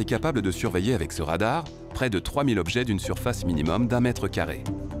 La France est capable de surveiller avec ce radar près de 3000 objets d'une surface minimum d'1 mètre carré.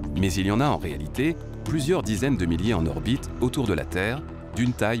 Mais il y en a en réalité plusieurs dizaines de milliers en orbite autour de la Terre,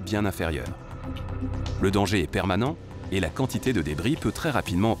 d'une taille bien inférieure. Le danger est permanent et la quantité de débris peut très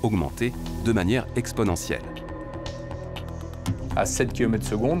rapidement augmenter de manière exponentielle. À 7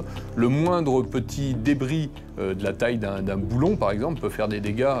 km/s, le moindre petit débris de la taille d'un boulon, par exemple, peut faire des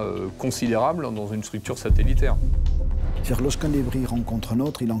dégâts considérables dans une structure satellitaire. Lorsqu'un débris rencontre un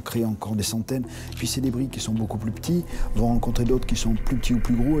autre, il en crée encore des centaines. Puis ces débris qui sont beaucoup plus petits vont rencontrer d'autres qui sont plus petits ou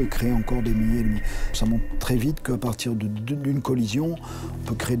plus gros et créer encore des milliers et des milliers. Ça montre très vite qu'à partir d'une collision, on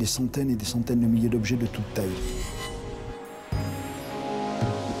peut créer des centaines et des centaines de milliers d'objets de toute taille.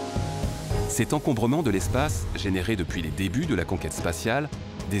 Cet encombrement de l'espace, généré depuis les débuts de la conquête spatiale,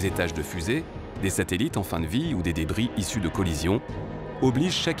 des étages de fusées, des satellites en fin de vie ou des débris issus de collisions,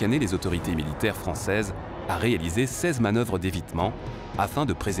 oblige chaque année les autorités militaires françaises à réaliser 16 manœuvres d'évitement afin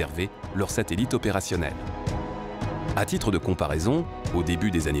de préserver leurs satellites opérationnels. À titre de comparaison, au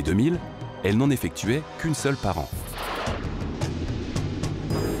début des années 2000, elles n'en effectuaient qu'une seule par an.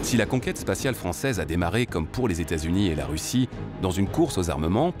 Si la conquête spatiale française a démarré, comme pour les États-Unis et la Russie, dans une course aux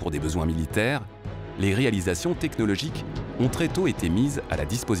armements pour des besoins militaires, les réalisations technologiques ont très tôt été mises à la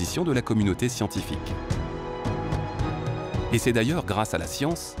disposition de la communauté scientifique. Et c'est d'ailleurs grâce à la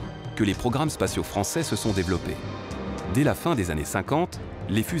science que que les programmes spatiaux français se sont développés. Dès la fin des années 50,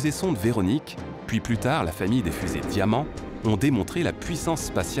 les fusées-sondes Véronique, puis plus tard la famille des fusées Diamant, ont démontré la puissance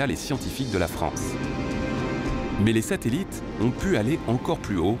spatiale et scientifique de la France. Mais les satellites ont pu aller encore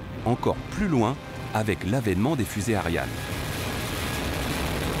plus haut, encore plus loin, avec l'avènement des fusées Ariane.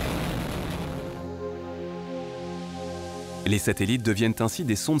 Les satellites deviennent ainsi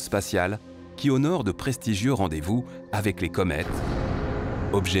des sondes spatiales qui honorent de prestigieux rendez-vous avec les comètes,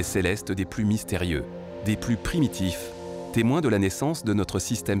 objets célestes des plus mystérieux, des plus primitifs, témoins de la naissance de notre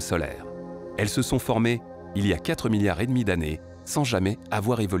système solaire. Elles se sont formées il y a 4,5 milliards d'années, sans jamais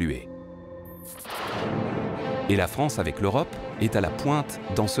avoir évolué. Et la France, avec l'Europe, est à la pointe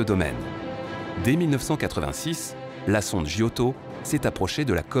dans ce domaine. Dès 1986, la sonde Giotto s'est approchée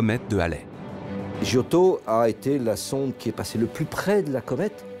de la comète de Halley. Giotto a été la sonde qui est passée le plus près de la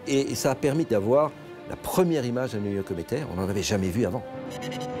comète et ça a permis d'avoir la première image d'un noyau cométaire. On n'en avait jamais vu avant.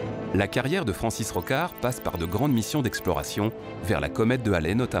 La carrière de Francis Rocard passe par de grandes missions d'exploration vers la comète de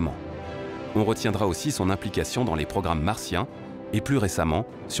Halley notamment. On retiendra aussi son implication dans les programmes martiens et plus récemment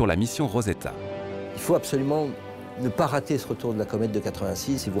sur la mission Rosetta. Il faut absolument ne pas rater ce retour de la comète de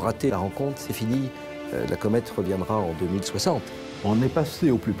 86. Si vous ratez la rencontre, c'est fini. La comète reviendra en 2060. On est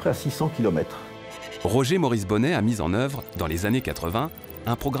passé au plus près à 600 km. Roger Maurice Bonnet a mis en œuvre, dans les années 80,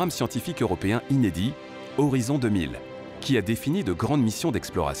 un programme scientifique européen inédit, Horizon 2000, qui a défini de grandes missions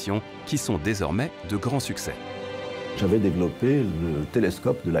d'exploration qui sont désormais de grands succès. J'avais développé le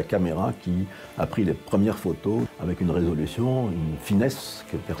télescope de la caméra qui a pris les premières photos avec une résolution, une finesse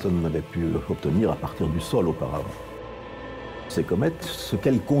que personne n'avait pu obtenir à partir du sol auparavant. Ces comètes, ce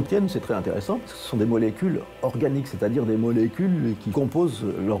qu'elles contiennent, c'est très intéressant. Ce sont des molécules organiques, c'est-à-dire des molécules qui composent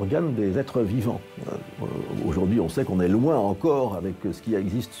l'organe des êtres vivants. Aujourd'hui, on sait qu'on est loin encore avec ce qui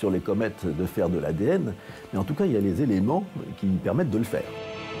existe sur les comètes de faire de l'ADN, mais en tout cas, il y a les éléments qui permettent de le faire.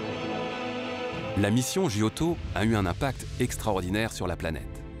 La mission Giotto a eu un impact extraordinaire sur la planète.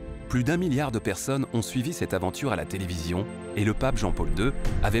 Plus d'1 milliard de personnes ont suivi cette aventure à la télévision et le pape Jean-Paul II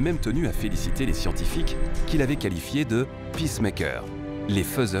avait même tenu à féliciter les scientifiques qu'il avait qualifiés de « peacemakers », les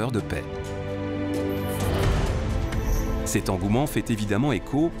faiseurs de paix. Cet engouement fait évidemment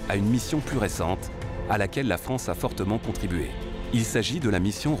écho à une mission plus récente à laquelle la France a fortement contribué. Il s'agit de la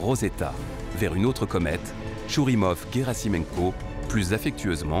mission Rosetta, vers une autre comète, Churyumov-Gerasimenko, plus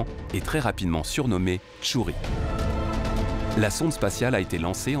affectueusement et très rapidement surnommée Tchouri. La sonde spatiale a été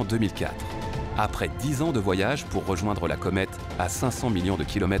lancée en 2004. Après 10 ans de voyage pour rejoindre la comète à 500 millions de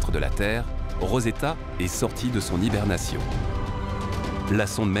kilomètres de la Terre, Rosetta est sortie de son hibernation. La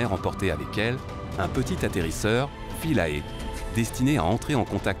sonde mère emportait avec elle un petit atterrisseur, Philae, destiné à entrer en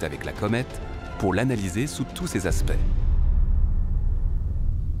contact avec la comète pour l'analyser sous tous ses aspects.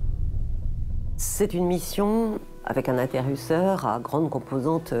 C'est une mission avec un atterrisseur à grande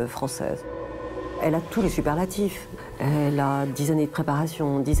composante française. Elle a tous les superlatifs. Elle a 10 années de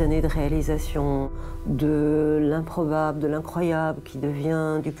préparation, 10 années de réalisation, de l'improbable, de l'incroyable qui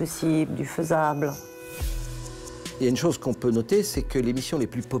devient du possible, du faisable. Il y a une chose qu'on peut noter, c'est que les missions les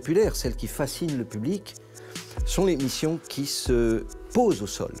plus populaires, celles qui fascinent le public, sont les missions qui se posent au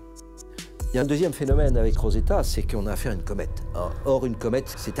sol. Il y a un deuxième phénomène avec Rosetta, c'est qu'on a affaire à une comète. Or, une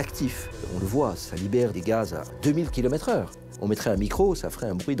comète, c'est actif. On le voit, ça libère des gaz à 2000 km/h. On mettrait un micro, ça ferait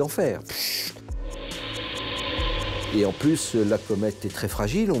un bruit d'enfer. Et en plus, la comète est très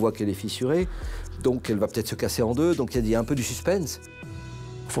fragile, on voit qu'elle est fissurée, donc elle va peut-être se casser en deux, donc il y a un peu du suspense.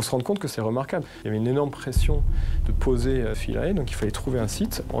 Il faut se rendre compte que c'est remarquable. Il y avait une énorme pression de poser Philae, donc il fallait trouver un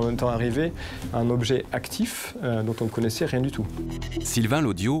site en étant arrivé à un objet actif dont on ne connaissait rien du tout. Sylvain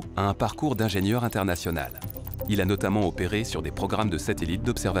Laudiot a un parcours d'ingénieur international. Il a notamment opéré sur des programmes de satellites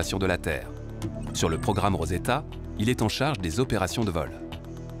d'observation de la Terre. Sur le programme Rosetta, il est en charge des opérations de vol.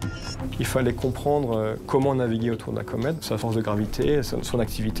 Il fallait comprendre comment naviguer autour de la comète, sa force de gravité, son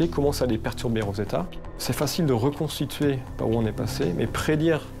activité, comment ça allait perturber Rosetta. C'est facile de reconstituer par où on est passé, mais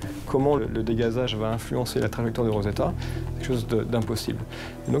prédire comment le dégazage va influencer la trajectoire de Rosetta, c'est quelque chose d'impossible.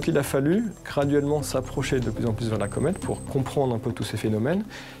 Donc il a fallu graduellement s'approcher de plus en plus vers la comète pour comprendre un peu tous ces phénomènes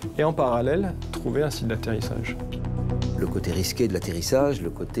et en parallèle trouver un site d'atterrissage. Le côté risqué de l'atterrissage,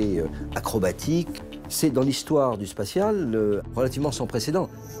 le côté acrobatique, c'est dans l'histoire du spatial relativement sans précédent.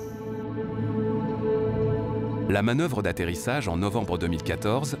 La manœuvre d'atterrissage en novembre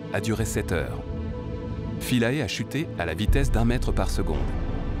 2014 a duré 7 heures. Philae a chuté à la vitesse d'1 mètre par seconde.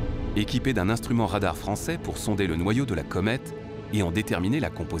 Équipé d'un instrument radar français pour sonder le noyau de la comète et en déterminer la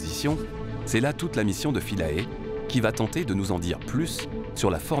composition, c'est là toute la mission de Philae qui va tenter de nous en dire plus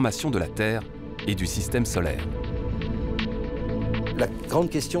sur la formation de la Terre et du système solaire. La grande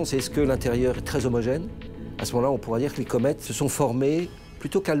question, c'est est-ce que l'intérieur est très homogène? À ce moment-là, on pourra dire que les comètes se sont formées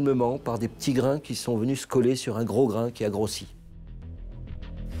plutôt calmement par des petits grains qui sont venus se coller sur un gros grain qui a grossi.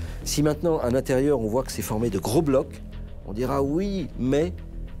 Si maintenant, à l'intérieur, on voit que c'est formé de gros blocs, on dira oui, mais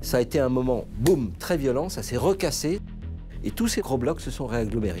ça a été un moment, boum, très violent, ça s'est recassé, et tous ces gros blocs se sont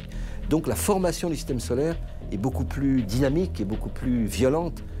réagglomérés. Donc la formation du système solaire est beaucoup plus dynamique et beaucoup plus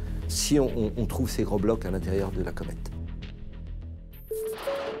violente si on trouve ces gros blocs à l'intérieur de la comète.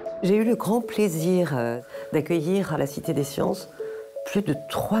 J'ai eu le grand plaisir d'accueillir à la Cité des Sciences plus de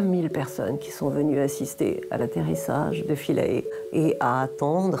 3000 personnes qui sont venues assister à l'atterrissage de Philae et à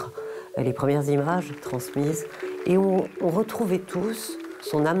attendre les premières images transmises. Et on retrouvait tous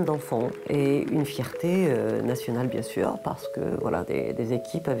son âme d'enfant et une fierté nationale, bien sûr, parce que voilà, des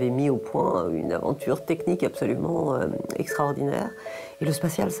équipes avaient mis au point une aventure technique absolument extraordinaire. Et le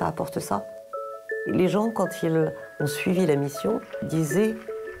spatial, ça apporte ça. Et les gens, quand ils ont suivi la mission, disaient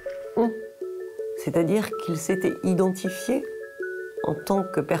 « c'est-à-dire qu'ils s'étaient identifiés en tant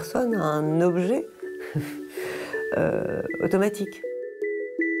que personne à un objet automatique.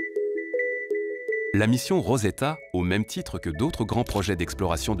 La mission Rosetta, au même titre que d'autres grands projets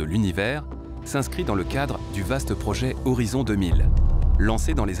d'exploration de l'univers, s'inscrit dans le cadre du vaste projet Horizon 2000,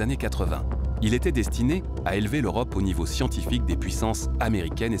 lancé dans les années 80. Il était destiné à élever l'Europe au niveau scientifique des puissances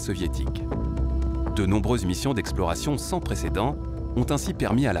américaines et soviétiques. De nombreuses missions d'exploration sans précédent ont ainsi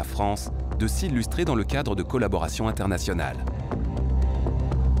permis à la France de s'illustrer dans le cadre de collaborations internationales.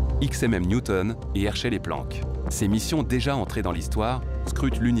 XMM Newton et Herschel et Planck. Ces missions déjà entrées dans l'histoire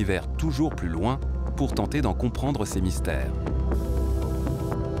scrutent l'univers toujours plus loin pour tenter d'en comprendre ses mystères.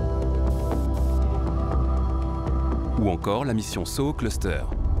 Ou encore la mission SOHO Cluster,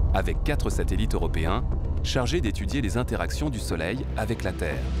 avec 4 satellites européens chargés d'étudier les interactions du Soleil avec la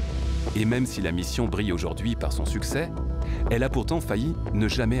Terre. Et même si la mission brille aujourd'hui par son succès, elle a pourtant failli ne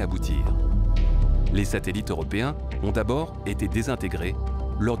jamais aboutir. Les satellites européens ont d'abord été désintégrés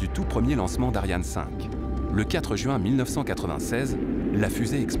lors du tout premier lancement d'Ariane 5. Le 4 juin 1996, la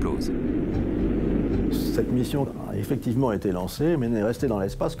fusée explose. Cette mission a effectivement été lancée, mais n'est restée dans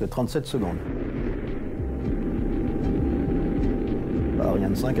l'espace que 37 secondes.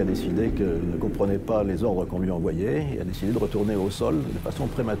 Ariane 5 a décidé qu'elle ne comprenait pas les ordres qu'on lui envoyait et a décidé de retourner au sol de façon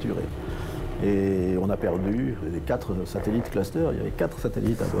prématurée. Et on a perdu les 4 satellites cluster, il y avait 4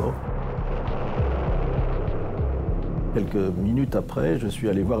 satellites à bord. Quelques minutes après, je suis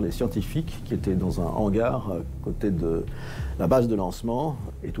allé voir les scientifiques qui étaient dans un hangar à côté de la base de lancement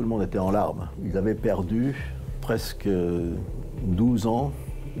et tout le monde était en larmes. Ils avaient perdu presque 12 ans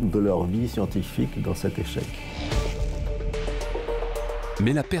de leur vie scientifique dans cet échec.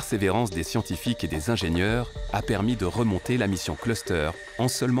 Mais la persévérance des scientifiques et des ingénieurs a permis de remonter la mission Cluster en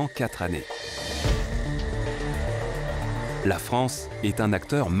seulement 4 années. La France est un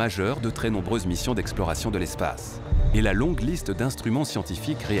acteur majeur de très nombreuses missions d'exploration de l'espace. Et la longue liste d'instruments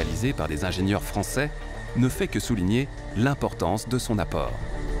scientifiques réalisés par des ingénieurs français ne fait que souligner l'importance de son apport.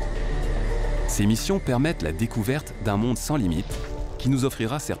 Ces missions permettent la découverte d'un monde sans limite qui nous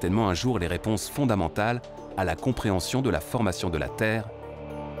offrira certainement un jour les réponses fondamentales à la compréhension de la formation de la Terre,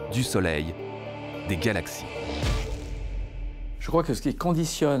 du Soleil, des galaxies. Je crois que ce qui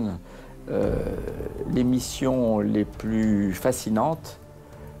conditionne les missions les plus fascinantes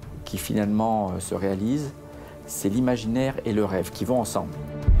qui finalement se réalisent, c'est l'imaginaire et le rêve qui vont ensemble.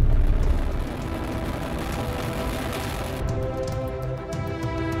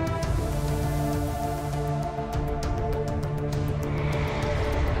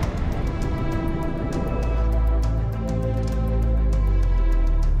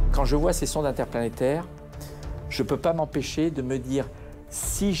 Quand je vois ces sondes interplanétaires, je ne peux pas m'empêcher de me dire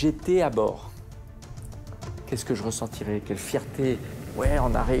si j'étais à bord, qu'est-ce que je ressentirais? Quelle fierté! Ouais,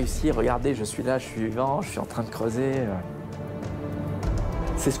 on a réussi, regardez, je suis là, je suis vivant, je suis en train de creuser.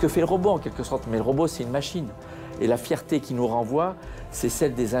 C'est ce que fait le robot en quelque sorte, mais le robot c'est une machine. Et la fierté qui nous renvoie, c'est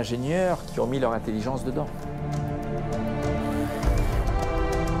celle des ingénieurs qui ont mis leur intelligence dedans.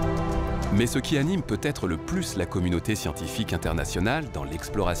 Mais ce qui anime peut-être le plus la communauté scientifique internationale dans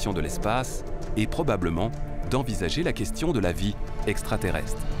l'exploration de l'espace est probablement d'envisager la question de la vie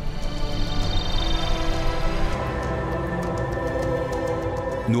extraterrestre.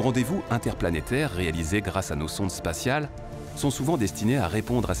 Nos rendez-vous interplanétaires réalisés grâce à nos sondes spatiales sont souvent destinés à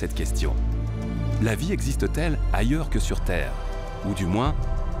répondre à cette question. La vie existe-t-elle ailleurs que sur Terre? Ou du moins,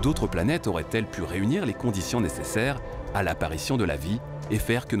 d'autres planètes auraient-elles pu réunir les conditions nécessaires à l'apparition de la vie et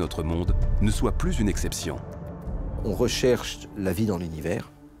faire que notre monde ne soit plus une exception? On recherche la vie dans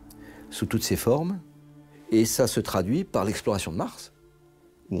l'univers, sous toutes ses formes, et ça se traduit par l'exploration de Mars,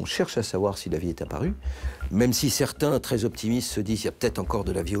 où on cherche à savoir si la vie est apparue, même si certains, très optimistes, se disent qu'il y a peut-être encore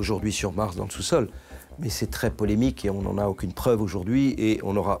de la vie aujourd'hui sur Mars dans le sous-sol, mais c'est très polémique et on n'en a aucune preuve aujourd'hui et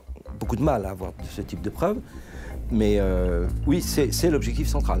on aura beaucoup de mal à avoir ce type de preuve. Mais oui, c'est l'objectif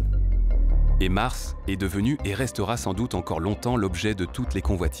central. Et Mars est devenu et restera sans doute encore longtemps l'objet de toutes les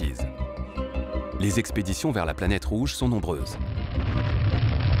convoitises. Les expéditions vers la planète rouge sont nombreuses.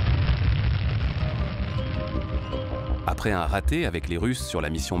 Après un raté avec les Russes sur la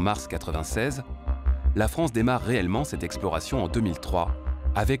mission Mars 96, la France démarre réellement cette exploration en 2003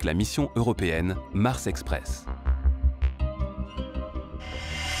 avec la mission européenne Mars Express.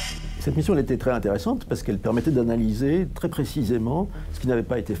 Cette mission elle était très intéressante parce qu'elle permettait d'analyser très précisément ce qui n'avait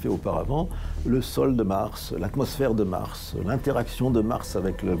pas été fait auparavant, le sol de Mars, l'atmosphère de Mars, l'interaction de Mars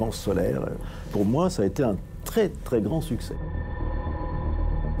avec le vent solaire. Pour moi, ça a été un très très grand succès.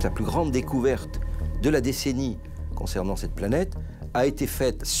 La plus grande découverte de la décennie concernant cette planète a été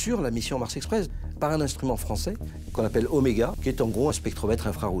faite sur la mission Mars Express par un instrument français qu'on appelle Oméga, qui est en gros un spectromètre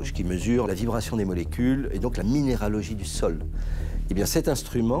infrarouge qui mesure la vibration des molécules et donc la minéralogie du sol. Eh bien, cet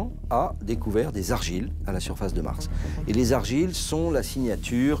instrument a découvert des argiles à la surface de Mars. Et les argiles sont la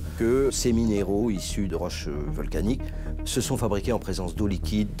signature que ces minéraux issus de roches volcaniques se sont fabriqués en présence d'eau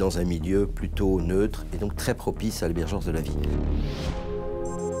liquide dans un milieu plutôt neutre et donc très propice à l'émergence de la vie.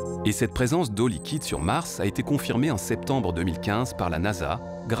 Et cette présence d'eau liquide sur Mars a été confirmée en septembre 2015 par la NASA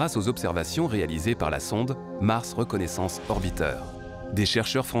grâce aux observations réalisées par la sonde Mars Reconnaissance Orbiter. Des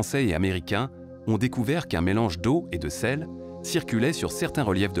chercheurs français et américains ont découvert qu'un mélange d'eau et de sel circulait sur certains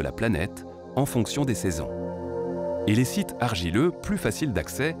reliefs de la planète en fonction des saisons. Et les sites argileux, plus faciles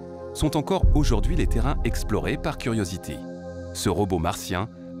d'accès, sont encore aujourd'hui les terrains explorés par Curiosity. Ce robot martien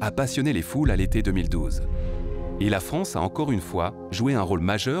a passionné les foules à l'été 2012. Et la France a encore une fois joué un rôle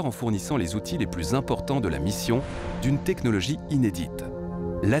majeur en fournissant les outils les plus importants de la mission d'une technologie inédite.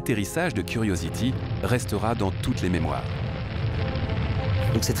 L'atterrissage de Curiosity restera dans toutes les mémoires.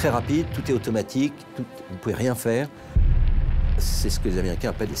 Donc c'est très rapide, tout est automatique, vous ne pouvez rien faire. C'est ce que les Américains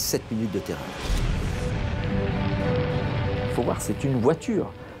appellent les 7 minutes de terrain. Il faut voir, c'est une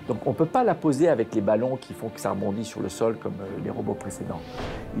voiture. Donc on ne peut pas la poser avec les ballons qui font que ça rebondit sur le sol comme les robots précédents.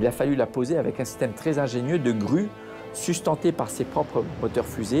 Il a fallu la poser avec un système très ingénieux de grue sustentée par ses propres moteurs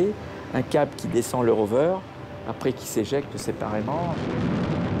fusées, un câble qui descend le rover, après qui s'éjecte séparément.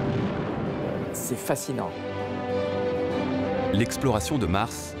 C'est fascinant. L'exploration de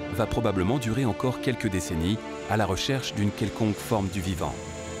Mars va probablement durer encore quelques décennies à la recherche d'une quelconque forme du vivant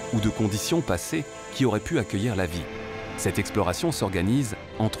ou de conditions passées qui auraient pu accueillir la vie. Cette exploration s'organise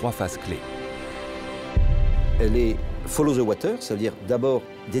en 3 phases clés. Elle est follow the water, ça veut dire d'abord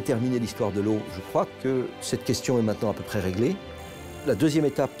déterminer l'histoire de l'eau. Je crois que cette question est maintenant à peu près réglée. La deuxième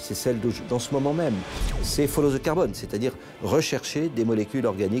étape, c'est celle dans ce moment même. C'est follow the carbone, c'est-à-dire rechercher des molécules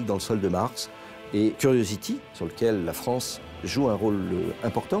organiques dans le sol de Mars. Et Curiosity, sur lequel la France joue un rôle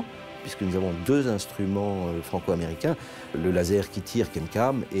important, puisque nous avons 2 instruments franco-américains, le laser qui tire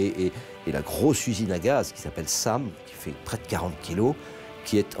Chemcam et la grosse usine à gaz qui s'appelle SAM, qui fait près de 40 kilos,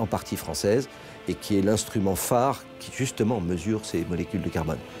 qui est en partie française et qui est l'instrument phare qui justement mesure ces molécules de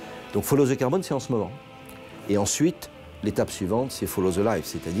carbone. Donc follow the carbone, c'est en ce moment. Et ensuite, l'étape suivante, c'est follow the life,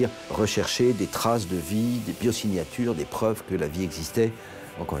 c'est-à-dire rechercher des traces de vie, des biosignatures, des preuves que la vie existait,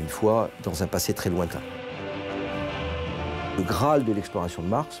 encore une fois, dans un passé très lointain. Le Graal de l'exploration de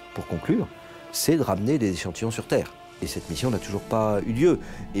Mars, pour conclure, c'est de ramener des échantillons sur Terre. Et cette mission n'a toujours pas eu lieu.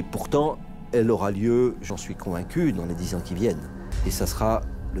 Et pourtant, elle aura lieu, j'en suis convaincu, dans les 10 ans qui viennent. Et ça sera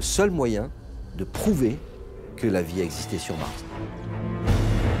le seul moyen de prouver que la vie a existé sur Mars.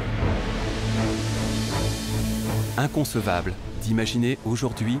 Inconcevable d'imaginer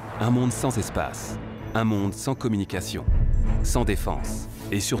aujourd'hui un monde sans espace, un monde sans communication, sans défense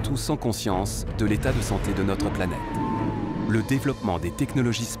et surtout sans conscience de l'état de santé de notre planète. Le développement des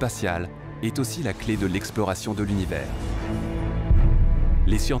technologies spatiales est aussi la clé de l'exploration de l'univers.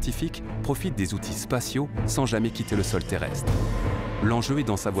 Les scientifiques profitent des outils spatiaux sans jamais quitter le sol terrestre. L'enjeu est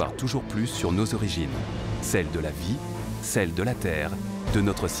d'en savoir toujours plus sur nos origines, celles de la vie, celles de la Terre, de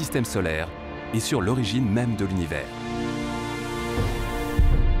notre système solaire et sur l'origine même de l'univers.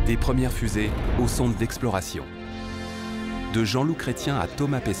 Des premières fusées aux sondes d'exploration. De Jean-Loup Chrétien à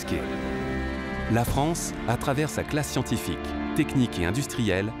Thomas Pesquet. La France, à travers sa classe scientifique, technique et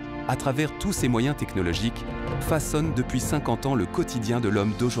industrielle, à travers tous ses moyens technologiques, façonne depuis 50 ans le quotidien de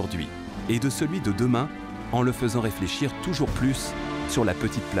l'homme d'aujourd'hui et de celui de demain en le faisant réfléchir toujours plus sur la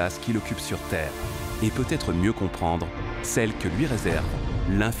petite place qu'il occupe sur Terre et peut-être mieux comprendre celle que lui réserve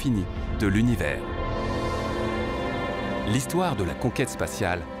l'infini de l'univers. L'histoire de la conquête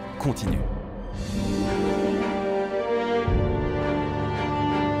spatiale continue.